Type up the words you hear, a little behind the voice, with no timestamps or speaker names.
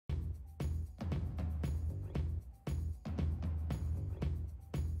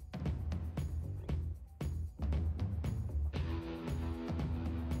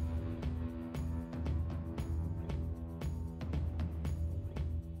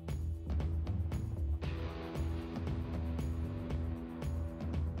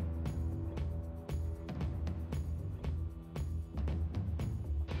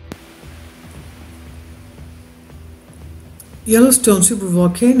Yellowstone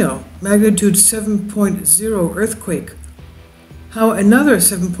supervolcano, magnitude 7.0 earthquake. How another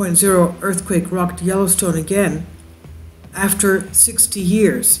 7.0 earthquake rocked Yellowstone again after 60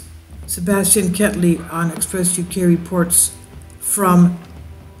 years. Sebastian Ketley on Express UK reports from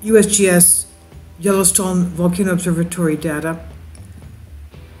USGS Yellowstone Volcano Observatory data.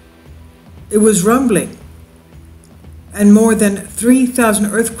 It was rumbling, and more than 3,000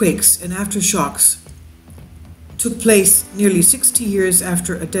 earthquakes and aftershocks took place nearly 60 years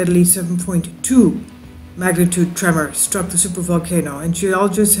after a deadly 7.2 magnitude tremor struck the supervolcano. And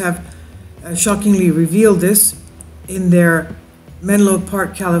geologists have shockingly revealed this in their Menlo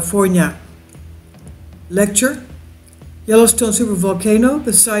Park, California lecture. Yellowstone supervolcano,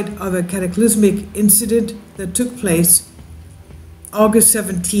 the site of a cataclysmic incident that took place August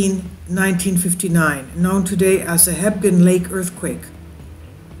 17, 1959, known today as the Hebgen Lake earthquake.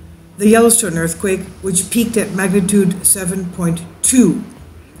 The Yellowstone earthquake, which peaked at magnitude 7.2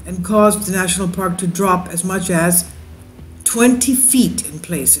 and caused the national park to drop as much as 20 feet in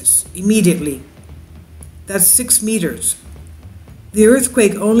places immediately. That's 6 meters. The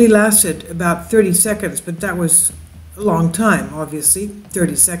earthquake only lasted about 30 seconds, but that was a long time, obviously.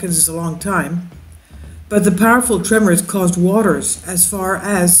 30 seconds is a long time. But the powerful tremors caused waters as far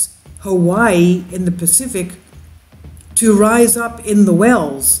as Hawaii in the Pacific to rise up in the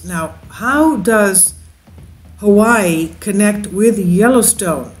wells. Now, how does Hawaii connect with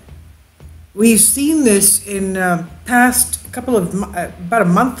Yellowstone? We've seen this in about a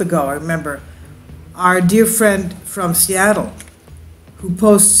month ago, I remember. Our dear friend from Seattle, who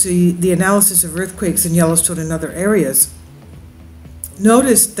posts the analysis of earthquakes in Yellowstone and other areas,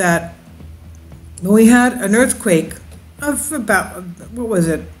 noticed that when we had an earthquake of about, what was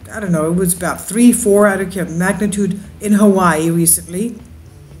it? I don't know, it was about 3, 4 out of magnitude in Hawaii recently.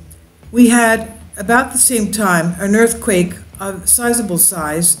 We had about the same time an earthquake of sizable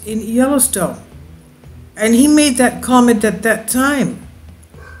size in Yellowstone. And he made that comment at that time.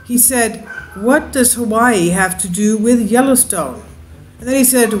 He said, what does Hawaii have to do with Yellowstone? And then he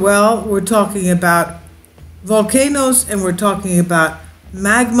said, well, we're talking about volcanoes and we're talking about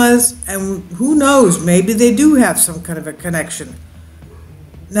magmas, and who knows, maybe they do have some kind of a connection.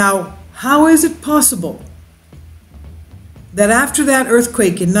 Now, how is it possible that after that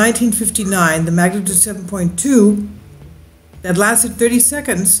earthquake in 1959, the magnitude 7.2, that lasted 30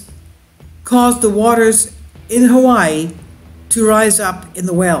 seconds, caused the waters in Hawaii to rise up in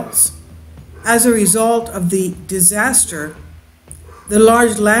the wells? As a result of the disaster, the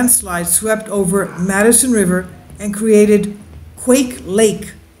large landslide swept over Madison River and created Quake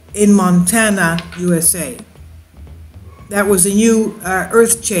Lake in Montana, USA. That was a new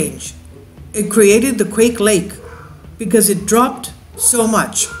earth change. It created the Quake Lake because it dropped so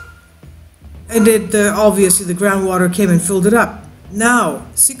much. And obviously the groundwater came and filled it up. Now,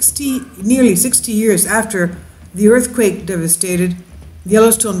 nearly 60 years after the earthquake devastated the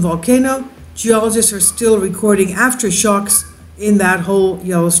Yellowstone volcano, geologists are still recording aftershocks in that whole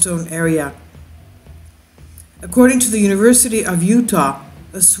Yellowstone area. According to the University of Utah,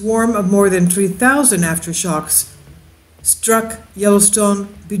 a swarm of more than 3,000 aftershocks struck Yellowstone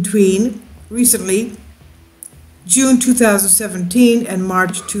between, recently, June 2017 and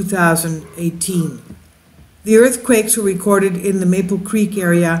March 2018. The earthquakes were recorded in the Maple Creek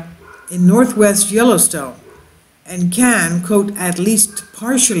area in northwest Yellowstone and can, quote, at least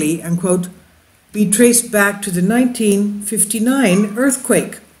partially, unquote, be traced back to the 1959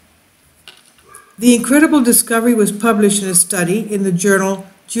 earthquake. The incredible discovery was published in a study in the journal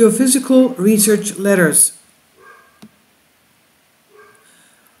Geophysical Research Letters.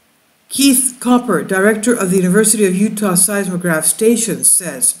 Keith Copper, director of the University of Utah Seismograph Station,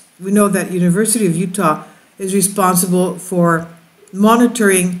 says, we know that University of Utah is responsible for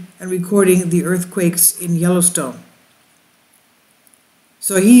monitoring and recording the earthquakes in Yellowstone.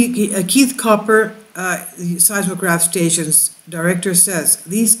 So Keith Copper, the Seismograph Station's director, says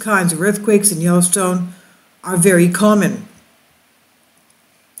these kinds of earthquakes in Yellowstone are very common.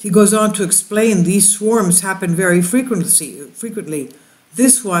 He goes on to explain these swarms happen very frequently.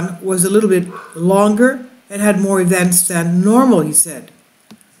 This one was a little bit longer and had more events than normal, he said.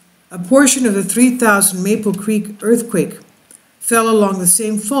 A portion of the 3000 Maple Creek earthquake fell along the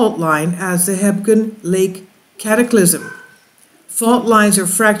same fault line as the Hebgen Lake cataclysm. Fault lines are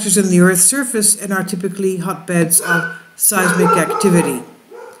fractures in the Earth's surface and are typically hotbeds of seismic activity.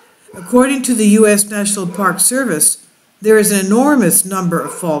 According to the U.S. National Park Service, there is an enormous number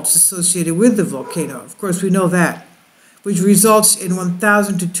of faults associated with the volcano. Of course, we know that, which results in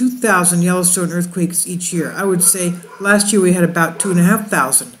 1,000 to 2,000 Yellowstone earthquakes each year. I would say last year we had about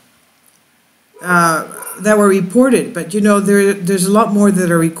 2,500. that were reported, but you know, there's a lot more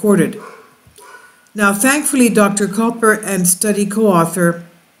that are recorded. Now, thankfully, Dr. Copper and study co-author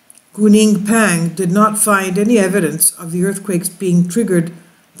Guning Pang did not find any evidence of the earthquakes being triggered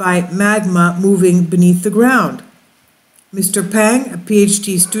by magma moving beneath the ground. Mr. Pang, a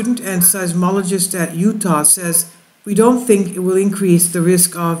PhD student and seismologist at Utah, says, "We don't think it will increase the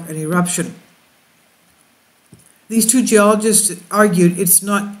risk of an eruption." These two geologists argued it's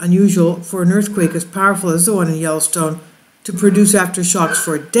not unusual for an earthquake as powerful as the one in Yellowstone to produce aftershocks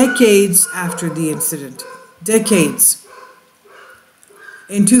for decades after the incident. Decades.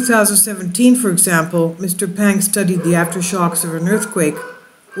 In 2017, for example, Mr. Pang studied the aftershocks of an earthquake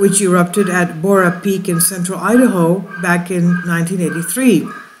which erupted at Bora Peak in central Idaho back in 1983.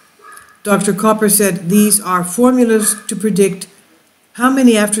 Dr. Copper said these are formulas to predict how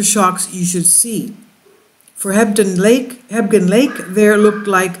many aftershocks you should see. For Hebgen Lake, there looked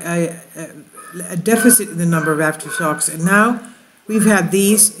like a deficit in the number of aftershocks, and now we've had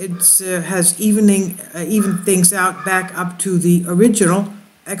these. It has evened things out back up to the original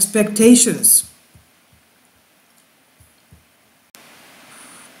expectations.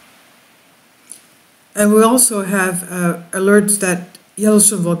 And we also have alerts that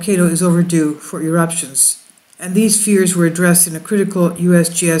Yellowstone Volcano is overdue for eruptions, and these fears were addressed in a critical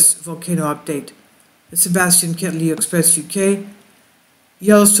USGS volcano update. The Sebastian Ketley Express UK.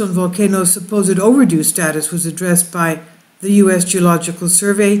 Yellowstone Volcano's supposed overdue status was addressed by the U.S. Geological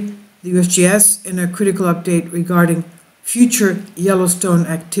Survey, the USGS, in a critical update regarding future Yellowstone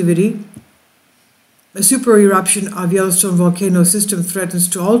activity. A super eruption of Yellowstone volcano system threatens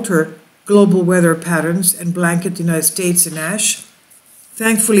to alter global weather patterns and blanket the United States in ash.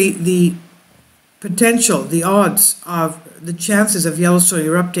 Thankfully, the odds of the chances of Yellowstone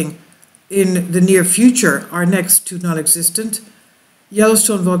erupting in the near future are next to non-existent.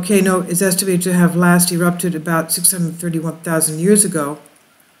 Yellowstone volcano is estimated to have last erupted about 631,000 years ago,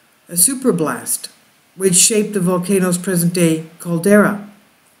 a superblast which shaped the volcano's present-day caldera.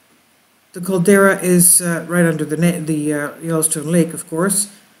 The caldera is right under the Yellowstone Lake, of course,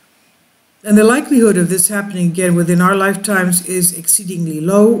 and the likelihood of this happening again within our lifetimes is exceedingly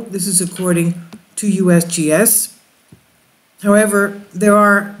low. This is according to USGS. However, there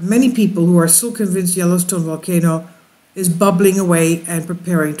are many people who are still convinced Yellowstone volcano is bubbling away and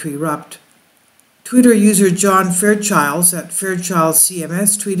preparing to erupt. Twitter user John Fairchilds at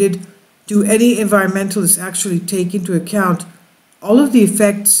FairchildsCMS tweeted, "Do any environmentalists actually take into account all of the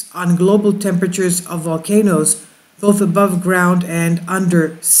effects on global temperatures of volcanoes, both above ground and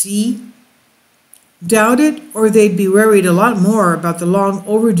under sea? Doubt it, or they'd be worried a lot more about the long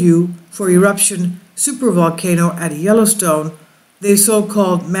overdue for eruption supervolcano at Yellowstone, the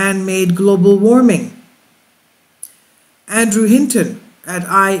so-called man-made global warming." Andrew Hinton at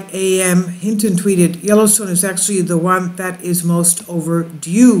IAM Hinton tweeted, "Yellowstone is actually the one that is most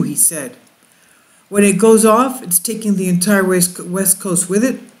overdue," he said. "When it goes off, it's taking the entire West Coast with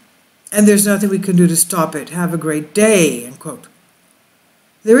it, and there's nothing we can do to stop it. Have a great day," end quote.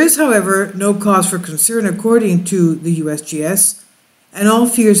 There is, however, no cause for concern according to the USGS, and all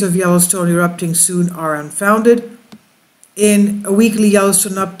fears of Yellowstone erupting soon are unfounded. In a weekly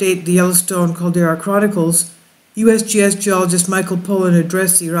Yellowstone update, the Yellowstone Caldera Chronicles, USGS geologist Michael Pollan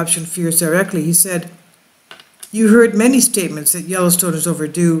addressed the eruption fears directly. He said, "You heard many statements that Yellowstone is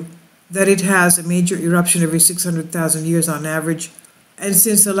overdue, that it has a major eruption every 600,000 years on average, and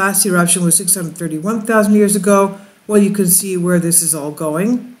since the last eruption was 631,000 years ago, well, you can see where this is all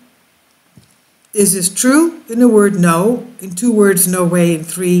going. Is this true? In a word, no. In two words, no way. In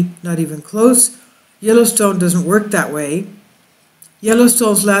three, not even close. Yellowstone doesn't work that way.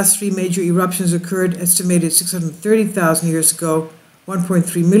 Yellowstone's last three major eruptions occurred estimated 630,000 years ago,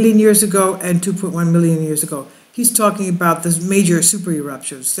 1.3 million years ago, and 2.1 million years ago." He's talking about the major super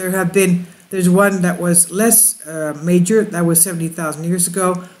eruptions. There's one that was less major, that was 70,000 years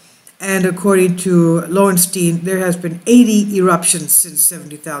ago, and according to Lowenstein, there has been 80 eruptions since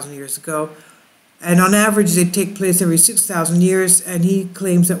 70,000 years ago, and on average they take place every 6,000 years, and he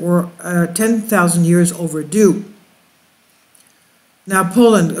claims that we're 10,000 years overdue. Now,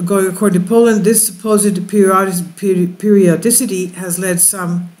 according to Poland, this supposed periodicity has led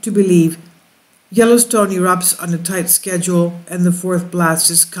some to believe Yellowstone erupts on a tight schedule and the fourth blast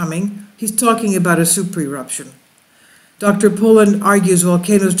is coming. He's talking about a super eruption. Dr. Poland argues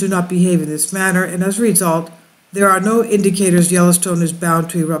volcanoes do not behave in this manner, and as a result, there are no indicators Yellowstone is bound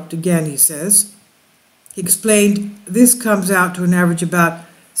to erupt again, he says. He explained this comes out to an average about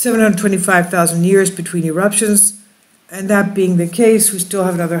 725,000 years between eruptions, and that being the case, we still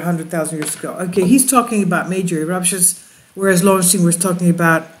have another 100,000 years to go. Okay, he's talking about major eruptions, whereas Lowenstein was talking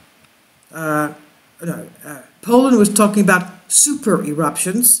about Poland was talking about super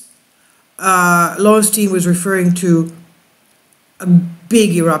eruptions. Lowenstein was referring to a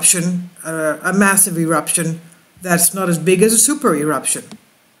big eruption, a massive eruption that's not as big as a super eruption.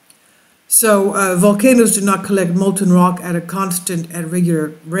 So volcanoes do not collect molten rock at a constant and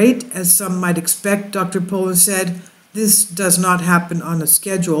regular rate, as some might expect, Dr. Poland said. This does not happen on a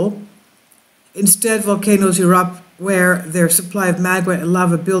schedule. Instead, volcanoes erupt where their supply of magma and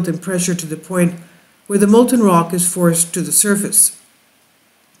lava build in pressure to the point where the molten rock is forced to the surface.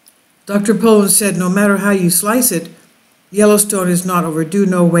 Dr. Poland said no matter how you slice it, Yellowstone is not overdue,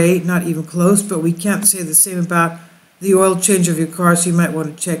 no way, not even close, but we can't say the same about the oil change of your car, so you might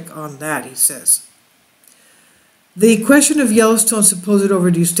want to check on that, he says. The question of Yellowstone's supposed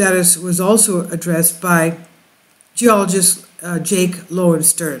overdue status was also addressed by geologist Jake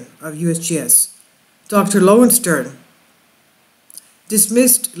Lowenstein of USGS. Dr. Lowenstein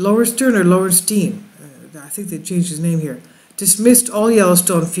dismissed, Lowenstein or Lowenstein, I think they changed his name here, dismissed all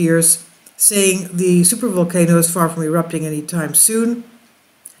Yellowstone fears, saying the supervolcano is far from erupting anytime soon.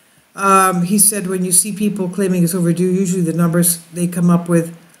 He said when you see people claiming it's overdue, usually the numbers they come up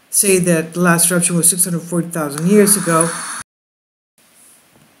with say that the last eruption was 640,000 years ago,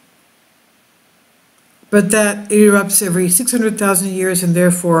 but that it erupts every 600,000 years and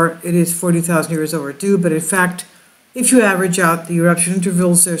therefore it is 40,000 years overdue. But in fact, if you average out the eruption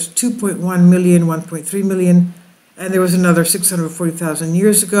intervals, there's 2.1 million, 1.3 million, and there was another 640,000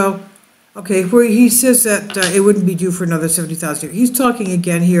 years ago. Okay, where he says that it wouldn't be due for another 70,000 years. He's talking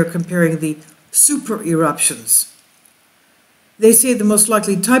again here, comparing the super eruptions. They say the most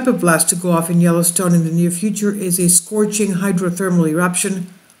likely type of blast to go off in Yellowstone in the near future is a scorching hydrothermal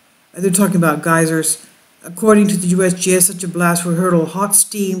eruption. They're talking about geysers. According to the USGS, such a blast would hurtle hot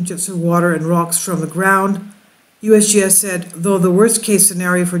steam, jets of water, and rocks from the ground. USGS said, though the worst-case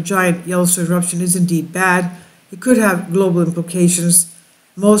scenario for giant Yellowstone eruption is indeed bad, it could have global implications.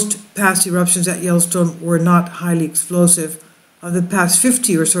 Most past eruptions at Yellowstone were not highly explosive. Of the past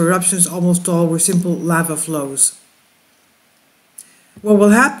 50 or so eruptions, almost all were simple lava flows. What will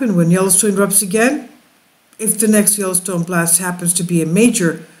happen when Yellowstone erupts again? If the next Yellowstone blast happens to be a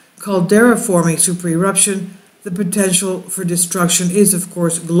major caldera-forming supereruption, the potential for destruction is, of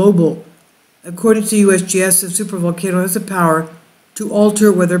course, global. According to USGS, the supervolcano has the power to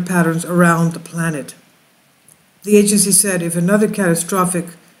alter weather patterns around the planet. The agency said if another catastrophic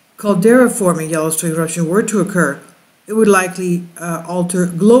caldera-forming Yellowstone eruption were to occur, it would likely alter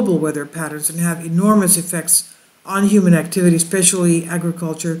global weather patterns and have enormous effects on human activity, especially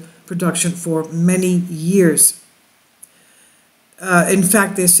agriculture production, for many years. In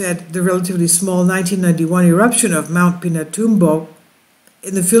fact, they said the relatively small 1991 eruption of Mount Pinatubo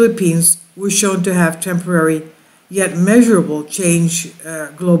in the Philippines was shown to have temporary yet measurable change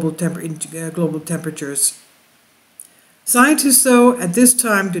global temperatures. Scientists, though, at this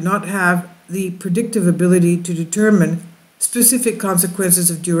time do not have the predictive ability to determine specific consequences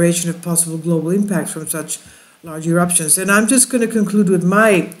of duration of possible global impacts from such large eruptions. And I'm just going to conclude with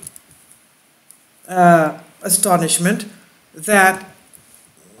my astonishment that,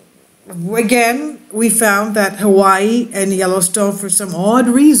 again, we found that Hawaii and Yellowstone, for some odd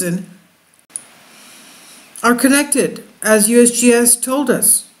reason, are connected, as USGS told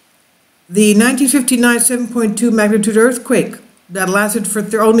us. The 1959 7.2 magnitude earthquake that lasted for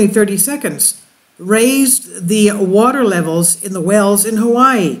only 30 seconds raised the water levels in the wells in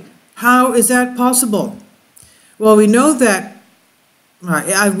Hawaii. How is that possible? Well, we know that,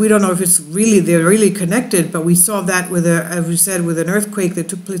 we don't know if they're really connected, but we saw that with as we said, with an earthquake that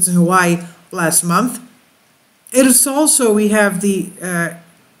took place in Hawaii last month. It is also, we have the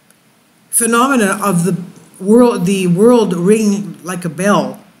phenomena of the world ringing like a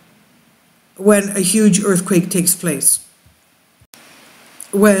bell when a huge earthquake takes place,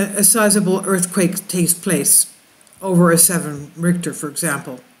 when a sizable earthquake takes place over a 7 Richter, for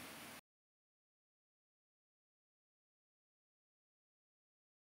example.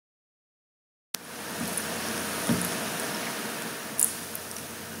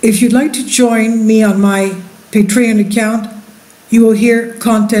 If you'd like to join me on my Patreon account, you will hear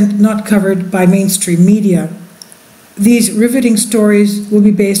content not covered by mainstream media. These riveting stories will be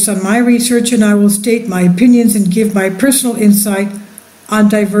based on my research, and I will state my opinions and give my personal insight on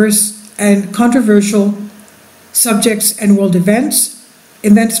diverse and controversial subjects and world events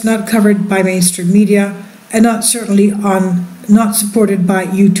not covered by mainstream media, and not supported by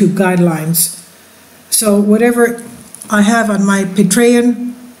YouTube guidelines. So whatever I have on my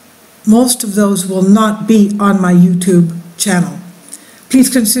Patreon, most of those will not be on my YouTube channel. Please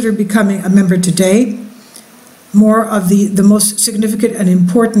consider becoming a member today. More of the most significant and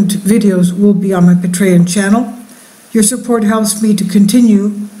important videos will be on my Patreon channel. Your support helps me to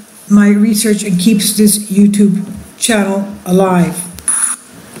continue my research and keeps this YouTube channel alive.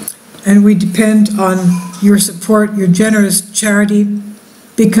 And we depend on your support, your generous charity,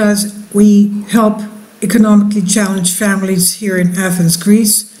 because we help economically challenged families here in Athens,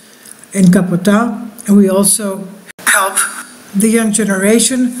 Greece, in Kapota, and we also help the young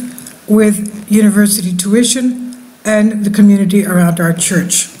generation with university tuition and the community around our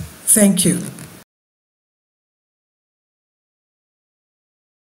church. Thank you.